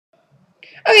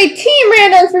Okay, team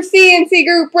randoms for C&C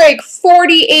group break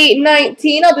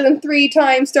 48-19. I'll do them 3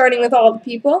 times, starting with all the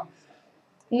people.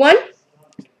 1,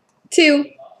 2,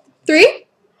 3.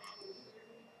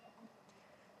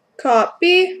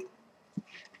 Copy.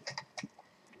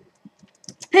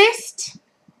 Paste.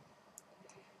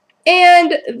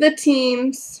 And the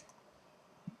teams.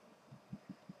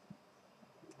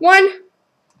 1,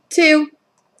 2,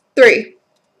 3.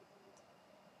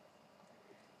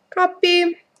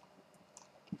 Copy.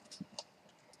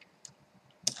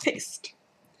 Paste.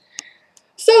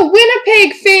 So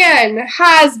Winnipeg fan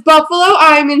has Buffalo,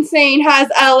 I'm Insane has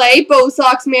LA, Bo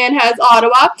Sox Man has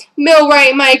Ottawa,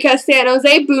 Millwright Mike has San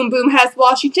Jose, Boom Boom has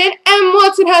Washington, M.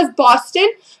 Watson has Boston,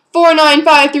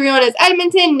 4953 has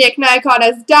Edmonton, Nick Nycott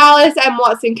has Dallas, M.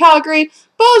 Watson Calgary,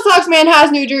 Bo Sox Man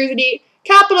has New Jersey,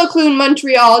 Capital Clune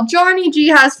Montreal, Johnny G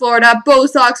has Florida, Bo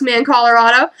Sox Man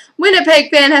Colorado, Winnipeg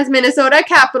fan has Minnesota,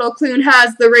 Capital Clune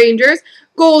has the Rangers,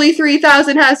 Goalie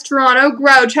 3000 has Toronto,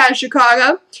 Grouch has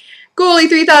Chicago, Goalie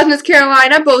 3000 is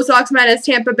Carolina, Bo Sox Man is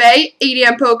Tampa Bay,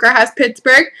 ADM Poker has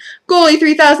Pittsburgh, Goalie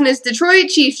 3000 is Detroit,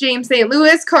 Chief James St.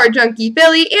 Louis, Card Junkie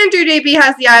Philly, Andrew JB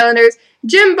has the Islanders,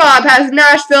 Jim Bob has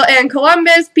Nashville and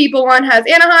Columbus, People One has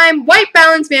Anaheim, White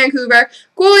Balance Vancouver,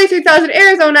 Goalie 3000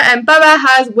 Arizona, and Bubba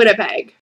has Winnipeg.